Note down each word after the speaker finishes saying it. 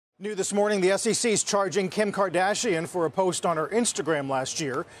New this morning, the SEC is charging Kim Kardashian for a post on her Instagram last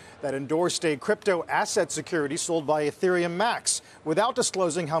year that endorsed a crypto asset security sold by Ethereum Max without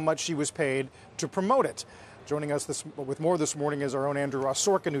disclosing how much she was paid to promote it. Joining us with more this morning is our own Andrew Ross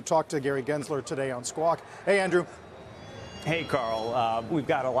Sorkin, who talked to Gary Gensler today on Squawk. Hey, Andrew. Hey, Carl. We've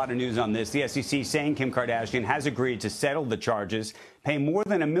got a lot of news on this. The SEC saying Kim Kardashian has agreed to settle the charges, pay more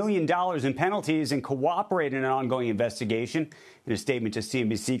than $1 million in penalties, and cooperate in an ongoing investigation. In a statement to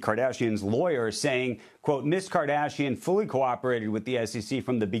CNBC, Kardashian's lawyer saying, quote, Ms. Kardashian fully cooperated with the SEC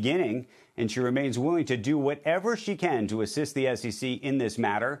from the beginning, and she remains willing to do whatever she can to assist the SEC in this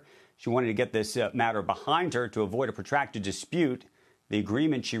matter. She wanted to get this matter behind her to avoid a protracted dispute. The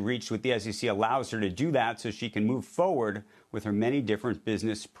agreement she reached with the SEC allows her to do that so she can move forward with her many different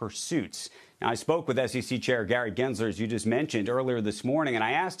business pursuits. Now, I spoke with SEC Chair Gary Gensler, as you just mentioned, earlier this morning, and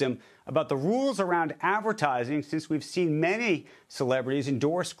I asked him about the rules around advertising since we've seen many celebrities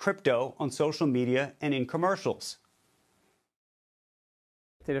endorse crypto on social media and in commercials.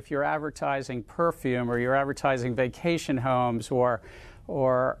 That if you're advertising perfume or you're advertising vacation homes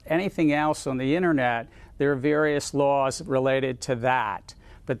or anything else on the internet, there are various laws related to that.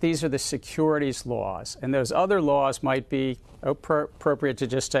 But these are the securities laws, and those other laws might be appropriate to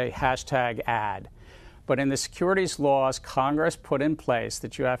just a hashtag ad. But in the securities laws, Congress put in place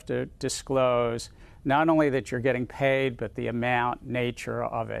that you have to disclose not only that you're getting paid, but the amount, nature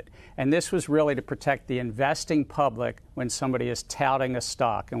of it. And this was really to protect the investing public when somebody is touting a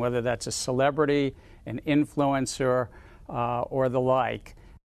stock, and whether that's a celebrity, an influencer, or the like.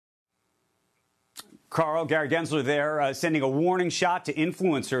 Carl, Gary Gensler there sending a warning shot to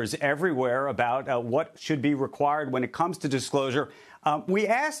influencers everywhere about what should be required when it comes to disclosure. We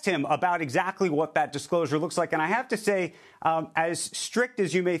asked him about exactly what that disclosure looks like. And I have to say, as strict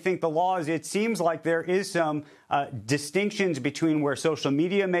as you may think the law is, it seems like there is some distinctions between where social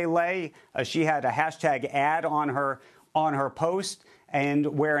media may lay. She had a hashtag ad on her post, and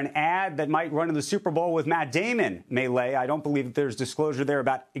where an ad that might run in the Super Bowl with Matt Damon may lay. I don't believe that there's disclosure there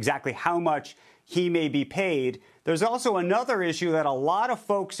about exactly how much he may be paid. There's also another issue that a lot of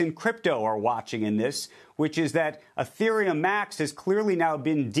folks in crypto are watching in this, which is that Ethereum Max has clearly now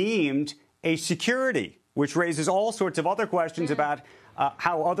been deemed a security, which raises all sorts of other questions about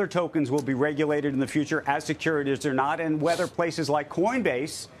how other tokens will be regulated in the future as securities or not, and whether places like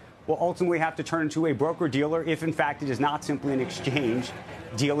Coinbase will ultimately have to turn into a broker-dealer if, in fact, it is not simply an exchange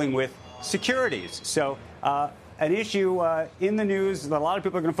dealing with securities. So an issue in the news that a lot of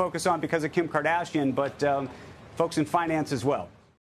people are going to focus on because of Kim Kardashian, but folks in finance as well.